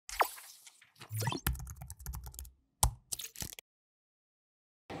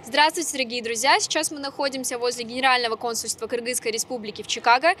Здравствуйте, дорогие друзья! Сейчас мы находимся возле Генерального консульства Кыргызской республики в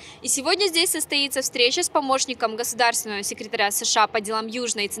Чикаго, и сегодня здесь состоится встреча с помощником государственного секретаря США по делам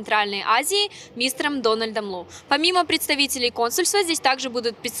Южной и Центральной Азии мистером Дональдом Лу. Помимо представителей консульства, здесь также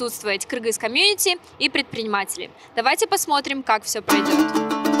будут присутствовать кыргыз-комьюнити и предприниматели. Давайте посмотрим, как все пройдет.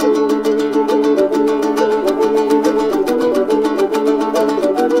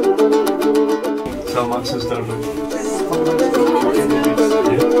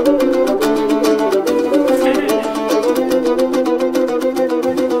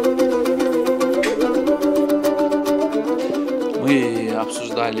 Мы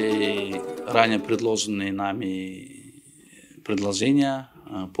обсуждали ранее предложенные нами предложения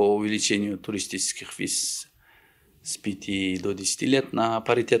по увеличению туристических виз с 5 до 10 лет на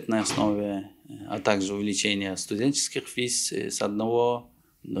паритетной основе, а также увеличение студенческих виз с 1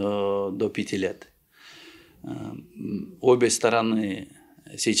 до 5 лет. Обе стороны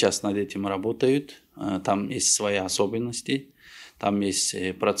сейчас над этим работают, там есть свои особенности, там есть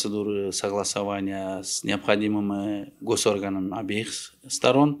процедуры согласования с необходимыми госорганами обеих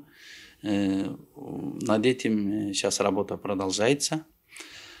сторон. Над этим сейчас работа продолжается.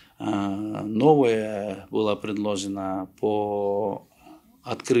 Новое было предложено по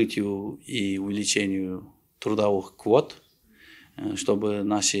открытию и увеличению трудовых квот, чтобы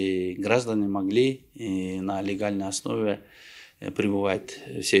наши граждане могли на легальной основе пребывать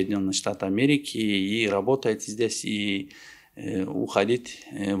в Соединенных Штатах Америки и работать здесь, и уходить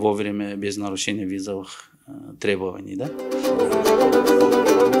вовремя без нарушения визовых требований. Да?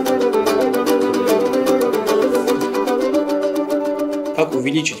 Как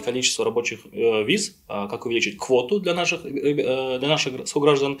увеличить количество рабочих виз, как увеличить квоту для наших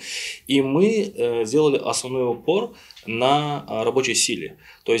сограждан. И мы сделали основной упор на рабочей силе.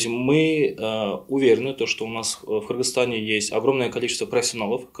 То есть мы уверены, что у нас в Кыргызстане есть огромное количество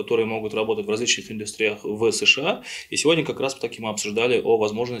профессионалов, которые могут работать в различных индустриях в США. И сегодня как раз таки мы обсуждали о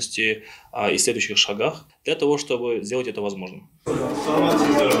возможности и следующих шагах для того, чтобы сделать это возможным.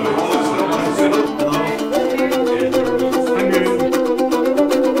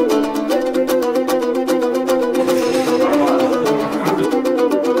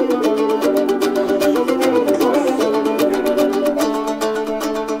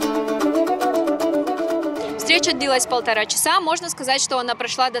 Встреча длилась 1,5 часа, можно сказать, что она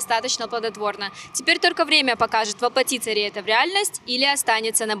прошла достаточно плодотворно. Теперь только время покажет, воплотится ли это в реальность или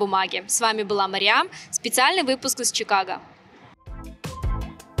останется на бумаге. С вами была Мариам, специальный выпуск из Чикаго.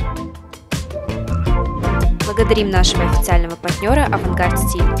 Благодарим нашего официального партнера «Авангард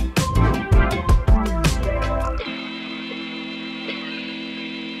Стиль».